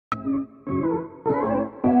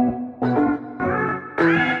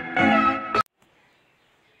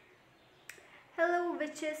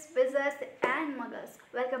Users and muggles,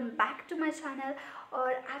 welcome back to my channel.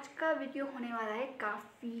 और आज का वीडियो होने वाला है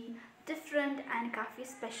काफ़ी डिफरेंट एंड काफ़ी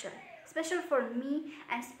special for me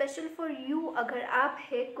and special for you अगर आप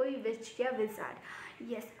है कोई विच या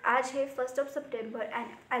विजार्ड। यस, आज है 1 सितंबर and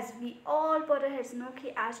as we all पॉटरहेड्स no कि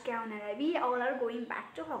आज क्या होने वाला है। We all are going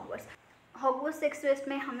back to Hogwarts express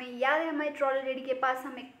में हमें याद है हमारी ट्रॉली लेडी के पास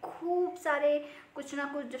हमें खूब सारे कुछ ना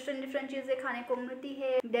कुछ डिफरेंट चीज़ें खाने को मिलती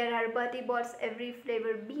है। There are Bertie bots every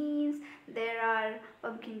flavour beans, there are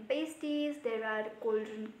pumpkin pastries, there are cold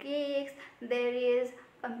drink cakes, there is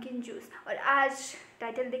pumpkin juice. और आज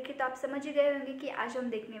टाइटल देखे तो आप समझ ही गए होंगे कि आज हम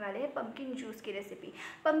देखने वाले हैं पम्पकिन जूस की रेसिपी।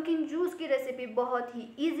 पम्पकिन जूस की रेसिपी बहुत ही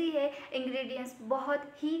इजी है, इंग्रेडिएंट्स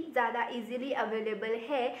बहुत ही ज़्यादा इजीली अवेलेबल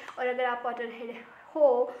है। और अगर आप पॉटरहेड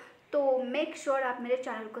हो तो मेक श्योर आप मेरे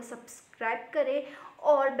चैनल को सब्सक्राइब करें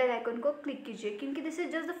और बेल आइकन को क्लिक कीजिए, क्योंकि this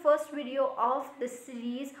is just the first video of the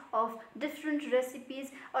series of different recipes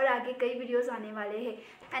और आगे कई वीडियोस आने वाले हैं।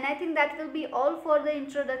 And I think that will be all for the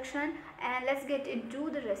introduction and let's get into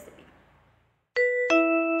the recipe.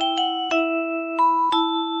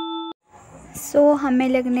 सो हमें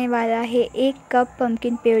लगने वाला है 1 कप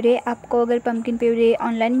पम्पकिन प्यूरे। आपको अगर पम्पकिन प्यूरे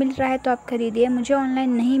ऑनलाइन मिल रहा है तो आप ख़रीदिए। मुझे ऑनलाइन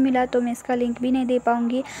नहीं मिला तो मैं इसका लिंक भी नहीं दे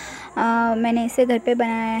पाऊँगी। मैंने इसे घर पे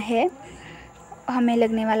बनाया है। हमें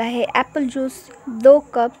लगने वाला है एप्पल जूस 2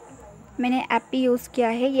 कप। मैंने एप्पी यूज़ किया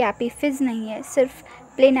है, ये एप्पी फिज़ नहीं है, सिर्फ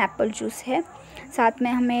प्लेन एप्पल जूस है। साथ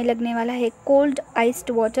में हमें लगने वाला है कोल्ड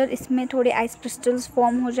आइस्ड वाटर, इसमें थोड़े आइस क्रिस्टल्स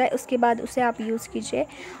फॉर्म हो जाए उसके बाद उसे आप यूज़ कीजिए।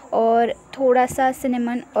 और थोड़ा सा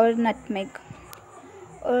सिनेमन और नटमेग।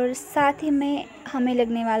 और साथ ही में हमें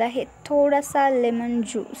लगने वाला है थोड़ा सा लेमन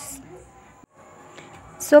जूस।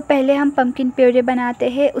 सो पहले हम पम्पकिन प्यूरे बनाते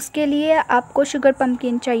हैं। उसके लिए आपको शुगर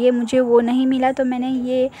पम्पकिन चाहिए, मुझे वो नहीं मिला तो मैंने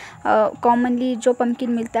ये कॉमनली जो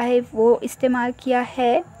पम्पकिन मिलता है वो इस्तेमाल किया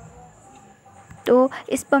है। तो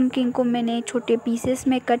इस पम्पकिन को मैंने छोटे पीसेस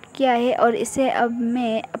में कट किया है और इसे अब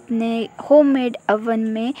मैं अपने होममेड ओवन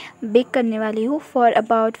में बेक करने वाली हूँ for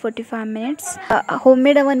about 45 minutes.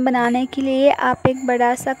 Homemade oven बनाने के लिए आप एक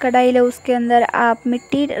बड़ा सा कढ़ाई लो, उसके अंदर आप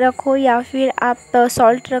मिट्टी रखो या फिर आप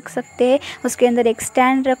सॉल्ट रख सकते हैं। उसके अंदर एक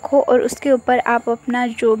स्टैंड रखो और उसके ऊपर आप अपना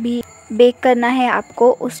जो भी बेक करना है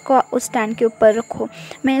आपको उसको उस स्टैंड के ऊपर रखो।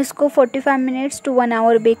 मैं इसको 45 मिनट्स टू 1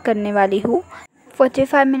 आवर बेक करने वाली हूँ।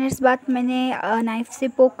 45 मिनट्स बाद मैंने नाइफ़ से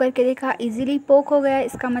पोक करके देखा, इजीली पोक हो गया,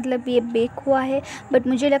 इसका मतलब ये बेक हुआ है। बट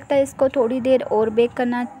मुझे लगता है इसको थोड़ी देर और बेक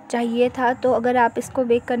करना चाहिए था। तो अगर आप इसको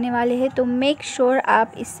बेक करने वाले हैं तो मेक श्योर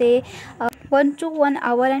आप इसे 1 to 1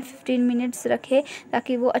 आवर एंड 15 मिनट्स रखें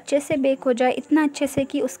ताकि वो अच्छे से बेक हो जाए, इतना अच्छे से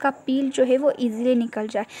कि उसका पील जो है वो ईज़िली निकल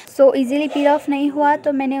जाए। सो ईज़िली पील ऑफ नहीं हुआ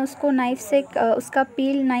तो मैंने उसको नाइफ़ से उसका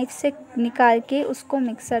पील नाइफ़ से निकाल के उसको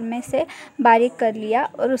मिक्सर में से बारीक कर लिया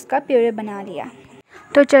और उसका प्यूरे बना लिया।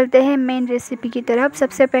 तो चलते हैं मेन रेसिपी की तरफ।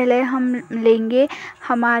 सबसे पहले हम लेंगे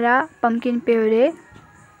हमारा पम्पकिन प्यूरे।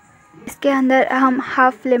 इसके अंदर हम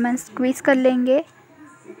हाफ़ लेमन स्क्वीज़ कर लेंगे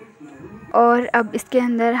और अब इसके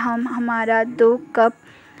अंदर हम हमारा 2 कप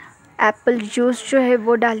एप्पल जूस जो है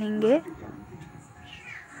वो डालेंगे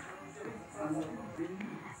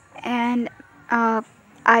एंड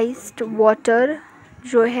आइस्ड वाटर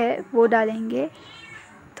जो है वो डालेंगे,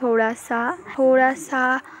 थोड़ा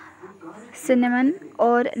सा सिनेमन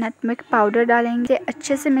और नटमेग पाउडर डालेंगे,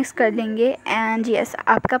 अच्छे से मिक्स कर लेंगे एंड यस,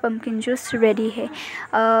 आपका पम्पकिन जूस रेडी है।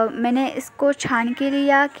 मैंने इसको छान के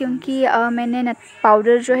लिया क्योंकि मैंने नट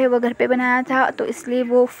पाउडर जो है वो घर पे बनाया था तो इसलिए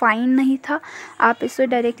वो फाइन नहीं था। आप इसे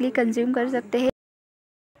डायरेक्टली कंज्यूम कर सकते हैं।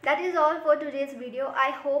 That is all for today's video.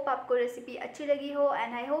 I hope आपको रेसिपी अच्छी लगी हो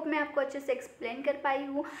एंड आई होप मैं आपको अच्छे से एक्सप्लेन कर पाई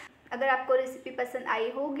हूँ। अगर आपको रेसिपी पसंद आई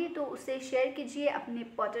होगी तो उसे शेयर कीजिए अपने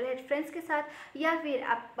पॉटरहेड फ्रेंड्स के साथ, या फिर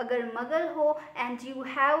आप अगर मगल हो and you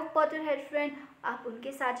have Potterhead friend आप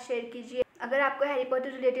उनके साथ शेयर कीजिए। अगर आपको हैरी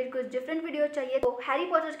पॉटर रिलेटेड कुछ डिफरेंट वीडियो चाहिए तो हैरी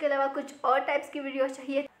पॉटर के अलावा कुछ और टाइप्स की वीडियो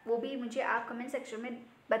चाहिए वो भी मुझे आप कमेंट सेक्शन में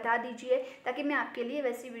बता दीजिए ताकि मैं आपके लिए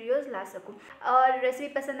वैसी वीडियोस ला सकूं। और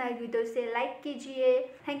रेसिपी पसंद आएगी तो इसे लाइक कीजिए।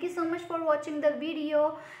 Thank you so much for watching the video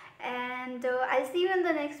and I C you in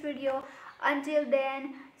the next video. Until then,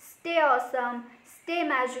 stay awesome, stay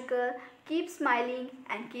magical, keep smiling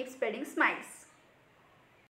and keep spreading smiles.